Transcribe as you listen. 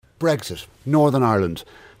Brexit, Northern Ireland,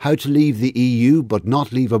 how to leave the EU but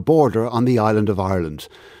not leave a border on the island of Ireland.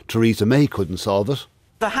 Theresa May couldn't solve it.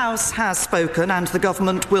 The House has spoken and the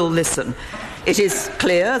government will listen. It is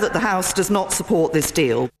clear that the House does not support this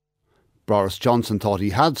deal. Boris Johnson thought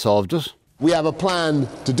he had solved it. We have a plan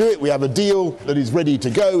to do it. We have a deal that is ready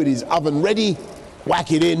to go. It is oven ready.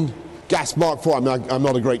 Whack it in. Gas Mark IV. I'm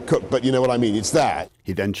not a great cook, but you know what I mean. It's there.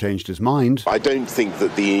 He then changed his mind. I don't think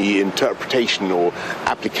that the interpretation or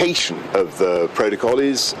application of the protocol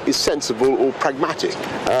is sensible or pragmatic.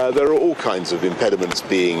 There are all kinds of impediments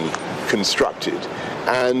being constructed,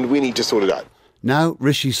 and we need to sort it out. Now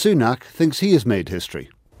Rishi Sunak thinks he has made history.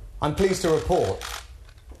 I'm pleased to report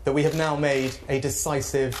that we have now made a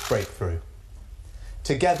decisive breakthrough.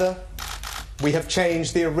 Together, we have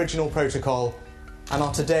changed the original protocol and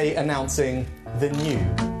are today announcing the new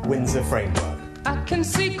Windsor Framework. I can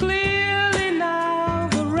see clearly now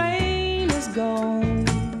the rain is gone.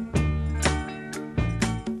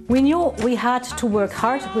 We knew we had to work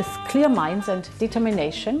hard with clear minds and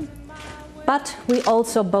determination, but we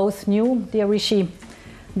also both knew, dear Rishi,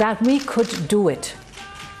 that we could do it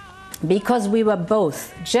because we were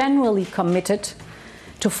both genuinely committed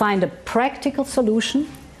to find a practical solution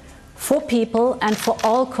for people and for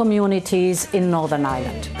all communities in Northern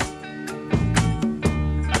Ireland.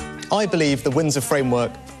 I believe the Windsor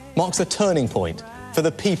Framework marks a turning point for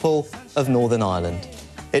the people of Northern Ireland.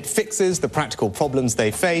 It fixes the practical problems they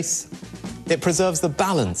face. It preserves the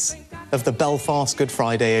balance of the Belfast Good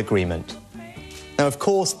Friday Agreement. Now, of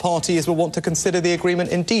course, parties will want to consider the agreement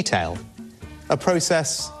in detail, a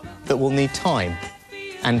process that will need time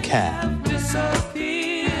and care.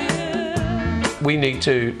 We need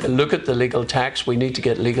to look at the legal text, we need to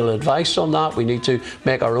get legal advice on that, we need to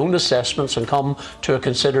make our own assessments and come to a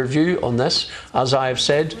considered view on this. As I have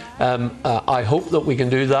said, I hope that we can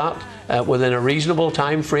do that within a reasonable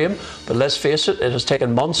time frame, but let's face it, it has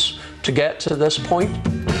taken months to get to this point.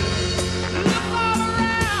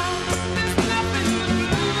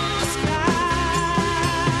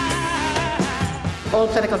 All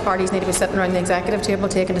political parties need to be sitting around the executive table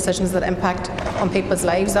taking decisions that impact on people's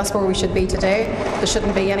lives. That's where we should be today. There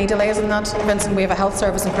shouldn't be any delays in that. Vincent, we have a health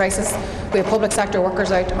service in crisis. We have public sector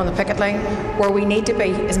workers out on the picket line. Where we need to be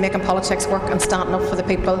is making politics work and standing up for the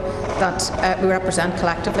people that we represent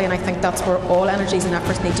collectively, and I think that's where all energies and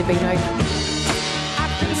efforts need to be now.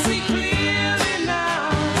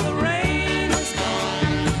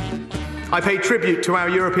 I pay tribute to our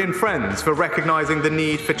European friends for recognising the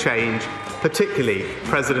need for change, particularly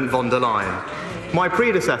President von der Leyen. My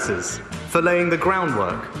predecessors for laying the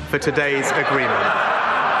groundwork for today's agreement.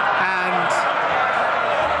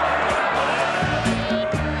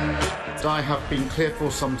 And I have been clear for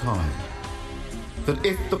some time that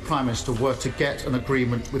if the Prime Minister were to get an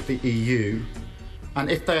agreement with the EU, and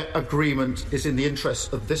if their agreement is in the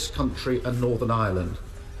interests of this country and Northern Ireland,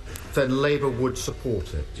 then Labour would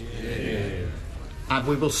support it. Yeah. And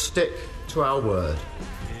we will stick to our word.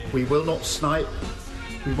 We will not snipe,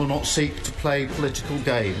 we will not seek to play political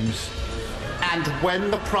games. And when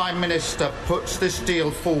the Prime Minister puts this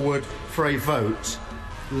deal forward for a vote,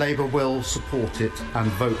 Labour will support it and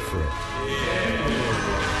vote for it. Yeah.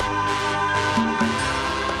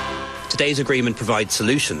 Today's agreement provides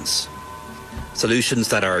solutions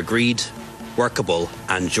that are agreed, workable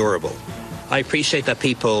and durable. I appreciate that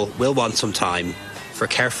people will want some time for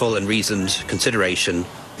careful and reasoned consideration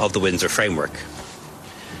of the Windsor Framework.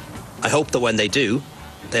 I hope that when they do,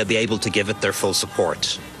 they'll be able to give it their full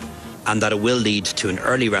support, and that it will lead to an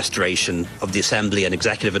early restoration of the Assembly and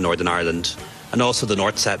Executive in Northern Ireland, and also the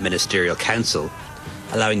North-South Ministerial Council,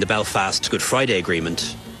 allowing the Belfast Good Friday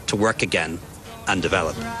Agreement to work again and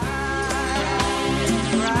develop.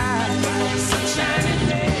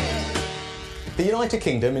 The United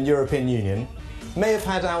Kingdom and European Union may have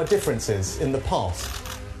had our differences in the past,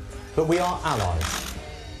 but we are allies,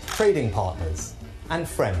 trading partners and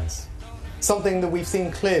friends, something that we've seen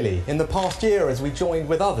clearly in the past year as we joined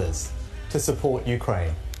with others to support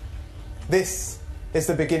Ukraine. This is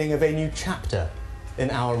the beginning of a new chapter in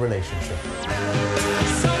our relationship.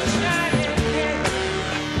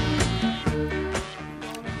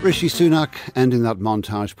 Rishi Sunak ending that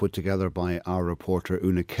montage put together by our reporter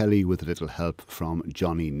Una Kelly with a little help from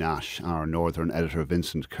Johnny Nash. Our Northern editor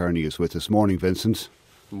Vincent Kearney is with us. Morning, Vincent.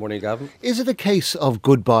 Morning, Gavin. Is it a case of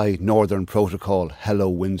goodbye Northern Protocol, hello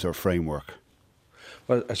Windsor Framework?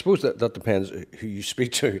 Well, I suppose that depends who you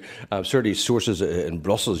speak to. Certainly, sources in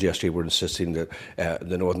Brussels yesterday were insisting that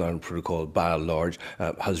the Northern Ireland Protocol, by and large,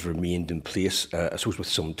 has remained in place, I suppose with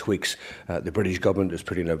some tweaks. The British government is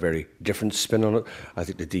putting a very different spin on it. I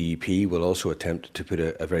think the DUP will also attempt to put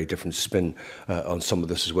a very different spin on some of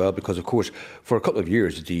this as well, because, of course, for a couple of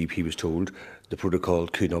years, the DUP was told the protocol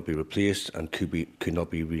could not be replaced and could not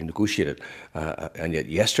be renegotiated. And yet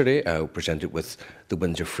yesterday presented with the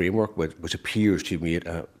Windsor Framework, which appears to have made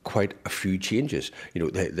quite a few changes. You know,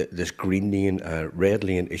 this green lane, red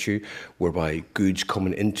lane issue, whereby goods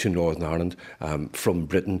coming into Northern Ireland from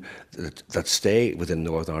Britain that stay within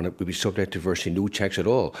Northern Ireland would be subject to virtually no checks at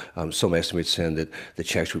all. Some estimates saying that the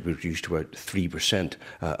checks would be reduced to about 3%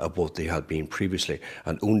 of what they had been previously,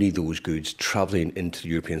 and only those goods travelling into the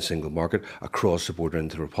European single market across the border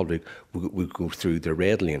into the Republic would go through the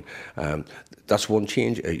red lane. That's one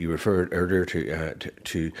change. You referred earlier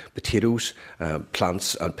to potatoes,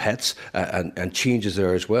 plants and pets, and changes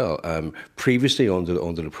there as well. Previously under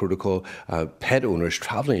the protocol, pet owners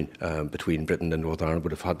travelling between Britain and Northern Ireland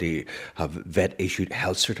would have had to have vet-issued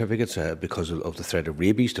health certificates because of the threat of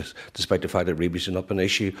rabies, despite the fact that rabies has not been an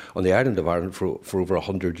issue on the island of Ireland for over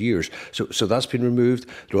 100 years. So that's been removed.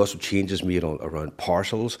 There are also changes made around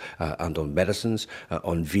parcels and on medicines,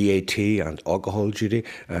 on VAT and alcohol duty.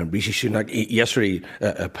 Rishi Sunak yesterday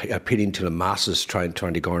appealing to the masses, trying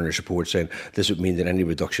to garner support, saying this would mean that any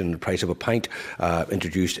reduction in the price of a pint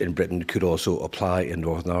introduced in Britain could also apply in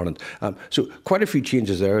Northern Ireland. So quite a few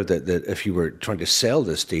changes there that if you were trying to sell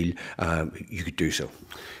this deal, you could do so.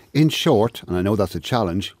 In short, and I know that's a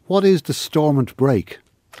challenge, what is the Stormont break?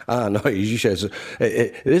 No, as you said,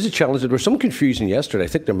 it is a challenge. There was some confusion yesterday. I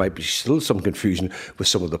think there might be still some confusion with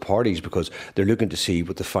some of the parties because they're looking to see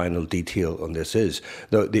what the final detail on this is.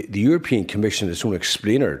 Now, the European Commission, its own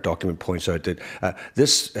explainer document, points out that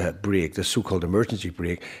this break, this so-called emergency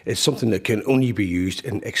break, is something that can only be used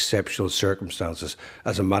in exceptional circumstances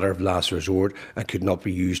as a matter of last resort and could not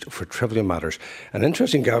be used for trivial matters. And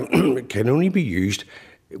interesting, it can only be used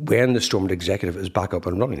when the Stormont executive is back up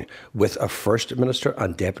and running with a First Minister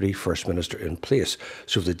and Deputy First Minister in place.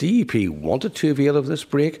 So if the DUP wanted to avail of this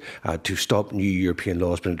break to stop new European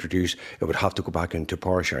laws being introduced, it would have to go back into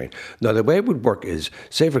power sharing. Now, the way it would work is,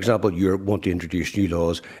 say, for example, Europe want to introduce new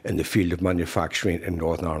laws in the field of manufacturing in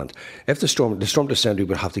Northern Ireland. If the Stormont Assembly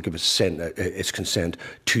would have to give its consent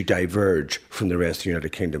to diverge from the rest of the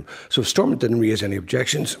United Kingdom. So if Stormont didn't raise any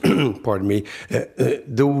objections, pardon me,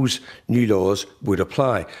 those new laws would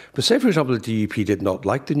apply. But say, for example, the DUP did not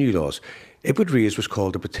like the new laws, it would raise what's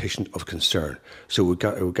called a petition of concern. So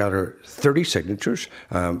it would gather 30 signatures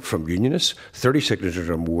from unionists, 30 signatures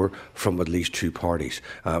or more from at least two parties.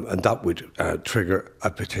 And that would trigger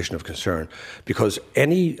a petition of concern. Because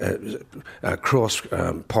any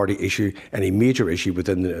cross-party issue, any major issue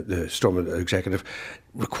within the Stormont executive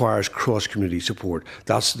requires cross-community support.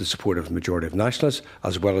 That's the support of the majority of nationalists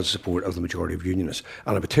as well as the support of the majority of unionists.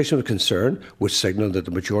 And a petition of concern would signal that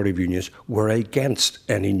the majority of unions were against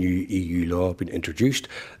any new EU law being introduced.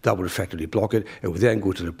 That would effectively block it. It would then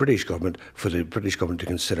go to the British government for the British government to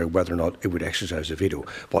consider whether or not it would exercise a veto.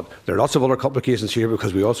 But there are lots of other complications here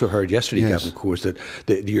because we also heard yesterday, Kevin, of course, that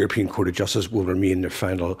the European Court of Justice will remain the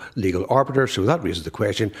final legal arbiter. So that raises the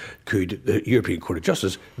question, could the European Court of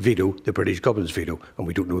Justice veto the British government's veto? And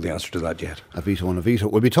we don't know the answer to that yet. A veto and a veto.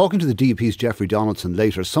 We'll be talking to the DUP's Jeffrey Donaldson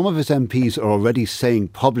later. Some of his MPs are already saying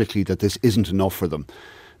publicly that this isn't enough for them.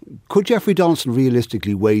 Could Jeffrey Donaldson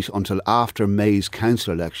realistically wait until after May's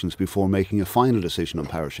council elections before making a final decision on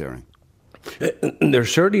power sharing? There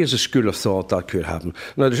certainly is a school of thought that could happen.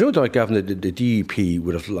 Now, there's no doubt, Gavin, that the DUP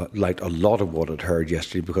would have liked a lot of what it heard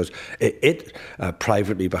yesterday because it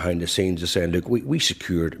privately behind the scenes is saying, look, we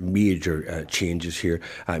secured major changes here,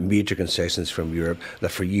 major concessions from Europe that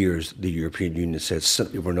for years the European Union said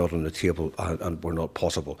simply were not on the table and were not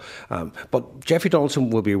possible. But Jeffrey Donaldson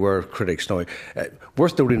will be aware of critics. Now,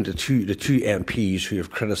 worth noting the two MPs who have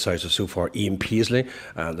criticised it so far, Ian Paisley,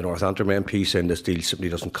 the North Antrim MP, saying this deal simply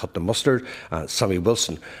doesn't cut the mustard. Sammy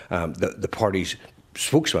Wilson, the party's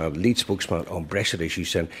lead spokesman on Brexit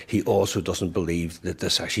issues, saying he also doesn't believe that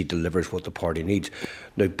this actually delivers what the party needs.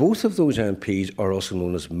 Now, both of those MPs are also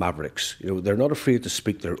known as mavericks. You know, they're not afraid to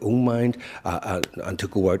speak their own mind and to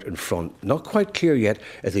go out in front. Not quite clear yet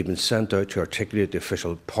if they've been sent out to articulate the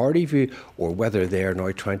official party view or whether they are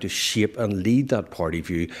now trying to shape and lead that party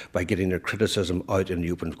view by getting their criticism out in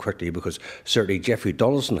the open quickly, because certainly Jeffrey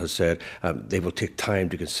Donaldson has said they will take time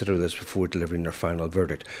to consider this before delivering their final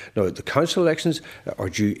verdict. Now, the council elections, are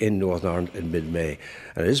due in Northern Ireland in mid-May.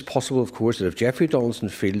 And it is possible, of course, that if Jeffrey Donaldson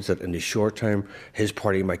feels that in the short term his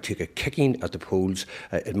party might take a kicking at the polls,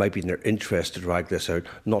 it might be in their interest to drag this out,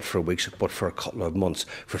 not for weeks, but for a couple of months,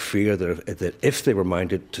 for fear that if they were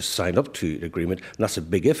minded to sign up to the agreement, and that's a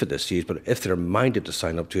big if at this stage, but if they're minded to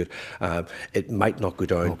sign up to it, it might not go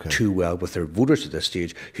down too well with their voters at this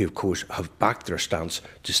stage, who, of course, have backed their stance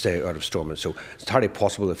to stay out of Stormont. So it's entirely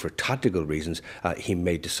possible that for tactical reasons, he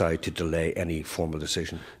may decide to delay any formal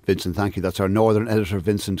decision. Vincent, thank you. That's our Northern editor,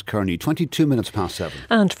 Vincent Kearney. 22 minutes past 7.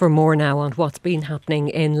 And for more now on what's been happening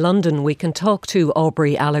in London, we can talk to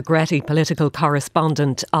Aubrey Allegretti, political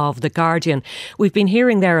correspondent of The Guardian. We've been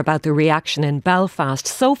hearing there about the reaction in Belfast.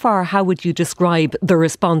 So far, how would you describe the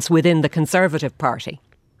response within the Conservative Party?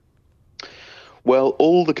 Well,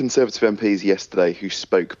 all the Conservative MPs yesterday who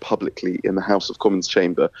spoke publicly in the House of Commons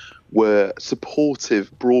chamber were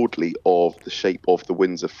supportive broadly of the shape of the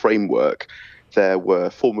Windsor framework. There were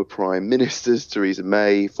former Prime Ministers, Theresa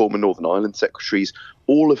May, former Northern Ireland secretaries,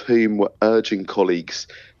 all of whom were urging colleagues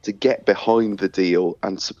to get behind the deal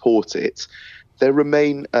and support it. There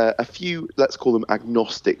remain a few, let's call them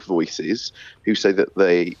agnostic voices, who say that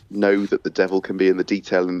they know that the devil can be in the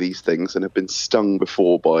detail in these things and have been stung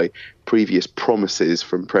before by previous promises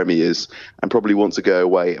from premiers and probably want to go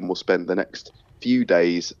away and will spend the next few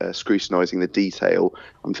days scrutinising the detail.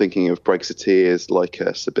 I'm thinking of Brexiteers like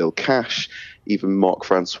Sibylle Cash, even Marc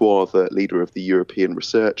Francois, the leader of the European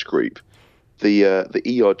Research Group. The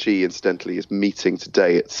ERG, incidentally, is meeting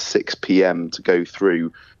today at 6 p.m. to go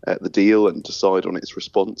through the deal and decide on its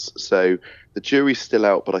response. So the jury's still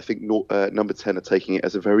out, but I think Number 10 are taking it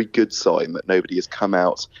as a very good sign that nobody has come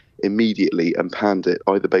out immediately and panned it,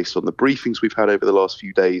 either based on the briefings we've had over the last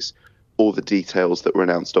few days or the details that were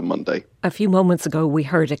announced on Monday. A few moments ago, we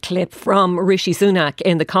heard a clip from Rishi Sunak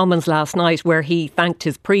in the Commons last night where he thanked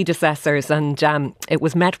his predecessors, and it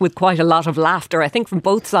was met with quite a lot of laughter, I think, from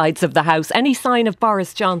both sides of the House. Any sign of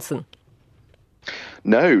Boris Johnson?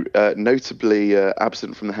 No, notably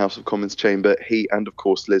absent from the House of Commons chamber, he and, of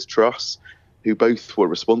course, Liz Truss, who both were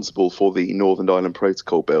responsible for the Northern Ireland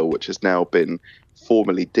Protocol Bill, which has now been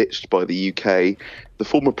formally ditched by the UK. The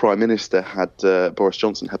former Prime Minister, Boris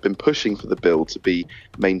Johnson, had been pushing for the bill to be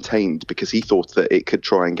maintained because he thought that it could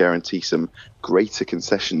try and guarantee some greater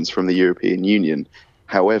concessions from the European Union.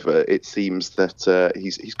 However, it seems that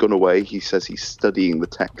he's gone away. He says he's studying the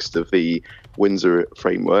text of the Windsor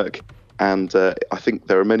framework. And I think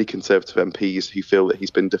there are many Conservative MPs who feel that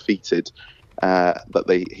he's been defeated,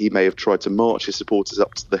 that he may have tried to march his supporters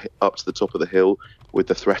up to the top of the hill with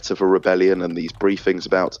the threat of a rebellion and these briefings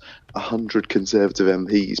about 100 Conservative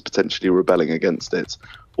MPs potentially rebelling against it.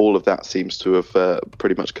 All of that seems to have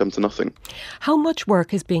pretty much come to nothing. How much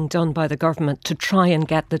work is being done by the government to try and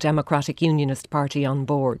get the Democratic Unionist Party on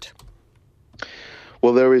board?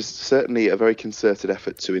 Well, there is certainly a very concerted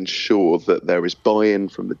effort to ensure that there is buy-in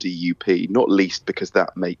from the DUP, not least because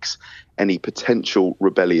that makes any potential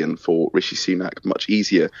rebellion for Rishi Sunak much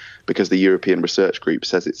easier, because the European Research Group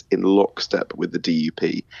says it's in lockstep with the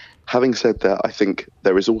DUP. Having said that, I think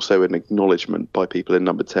there is also an acknowledgement by people in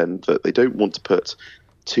Number 10 that they don't want to put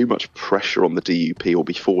too much pressure on the DUP or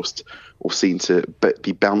be forced or seen to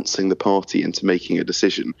be bouncing the party into making a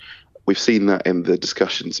decision. We've seen that in the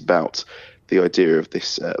discussions about the idea of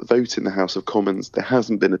this vote in the House of Commons. There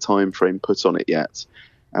hasn't been a time frame put on it yet.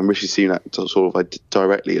 And Rishi Sunak sort of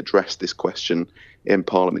directly addressed this question in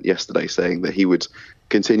Parliament yesterday, saying that he would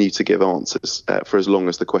continue to give answers for as long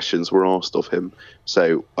as the questions were asked of him.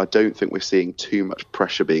 So I don't think we're seeing too much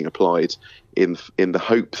pressure being applied in the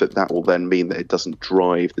hope that that will then mean that it doesn't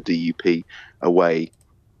drive the DUP away.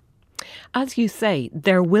 As you say,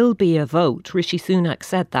 there will be a vote. Rishi Sunak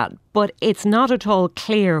said that, but it's not at all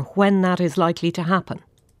clear when that is likely to happen.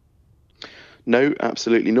 No,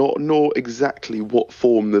 absolutely not, nor exactly what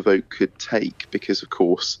form the vote could take, because, of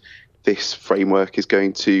course, this framework is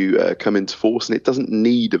going to come into force and it doesn't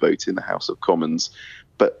need a vote in the House of Commons.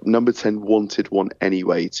 But Number 10 wanted one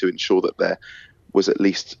anyway to ensure that there was at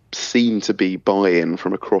least seen to be buy-in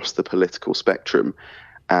from across the political spectrum.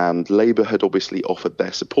 And Labour had obviously offered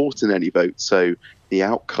their support in any vote, so the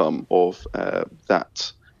outcome of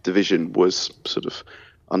that division was sort of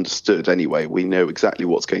understood anyway. We know exactly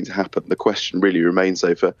what's going to happen. The question really remains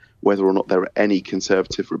over whether or not there are any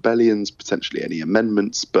Conservative rebellions, potentially any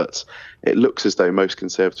amendments, but it looks as though most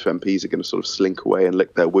Conservative MPs are going to sort of slink away and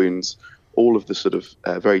lick their wounds. All of the sort of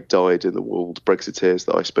very dyed-in-the-wool Brexiteers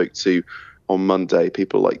that I spoke to on Monday,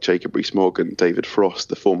 people like Jacob Rees-Mogg, David Frost,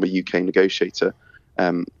 the former UK negotiator,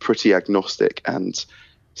 pretty agnostic, and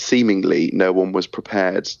seemingly no one was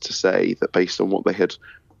prepared to say that based on what they had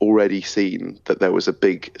already seen that there was a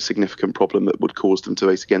big, significant problem that would cause them to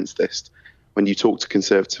vote against this. When you talk to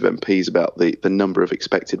Conservative MPs about the number of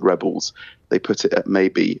expected rebels, they put it at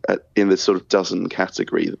maybe in the sort of dozen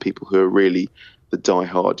category, the people who are really the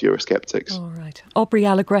die-hard Eurosceptics. All right. Aubrey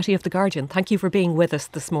Allegretti of The Guardian, thank you for being with us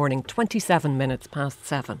this morning. 27 minutes past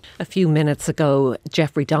 7. A few minutes ago,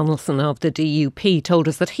 Jeffrey Donaldson of the DUP told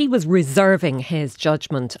us that he was reserving his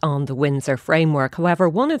judgment on the Windsor framework. However,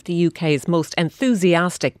 one of the UK's most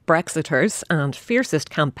enthusiastic Brexiters and fiercest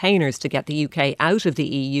campaigners to get the UK out of the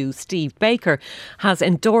EU, Steve Baker, has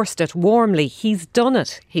endorsed it warmly. He's done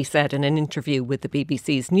it, he said in an interview with the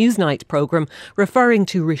BBC's Newsnight programme, referring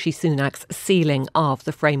to Rishi Sunak's sealing of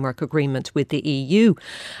the framework agreement with the EU.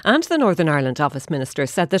 And the Northern Ireland Office Minister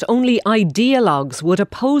said that only ideologues would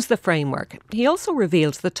oppose the framework. He also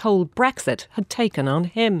revealed the toll Brexit had taken on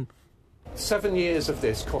him. 7 years of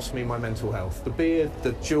this cost me my mental health. The beard,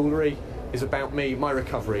 the jewellery is about me, my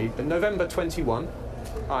recovery. In November 21,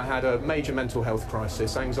 I had a major mental health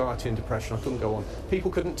crisis, anxiety and depression. I couldn't go on. People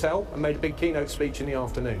couldn't tell. I made a big keynote speech in the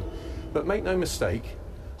afternoon. But make no mistake,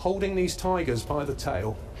 holding these tigers by the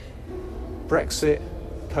tail, Brexit,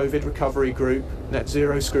 COVID recovery group, net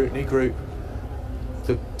zero scrutiny group,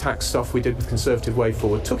 the tax stuff we did with Conservative Way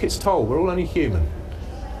Forward took its toll. We're all only human.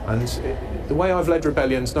 And the way I've led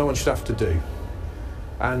rebellions, no one should have to do.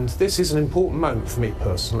 And this is an important moment for me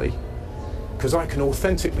personally, because I can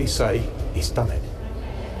authentically say, he's done it.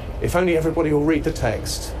 If only everybody will read the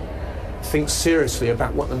text, think seriously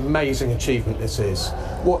about what an amazing achievement this is,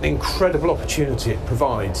 what an incredible opportunity it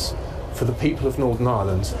provides for the people of Northern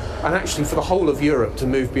Ireland, and actually for the whole of Europe to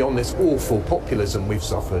move beyond this awful populism we've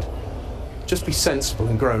suffered. Just be sensible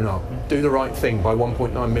and grown up. Do the right thing by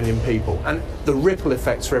 1.9 million people. And the ripple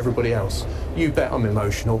effects for everybody else. You bet I'm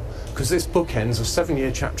emotional, because this book ends a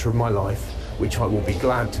 7-year chapter of my life, which I will be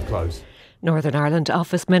glad to close. Northern Ireland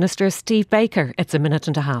Office Minister Steve Baker. It's 1.5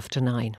 minutes to 9.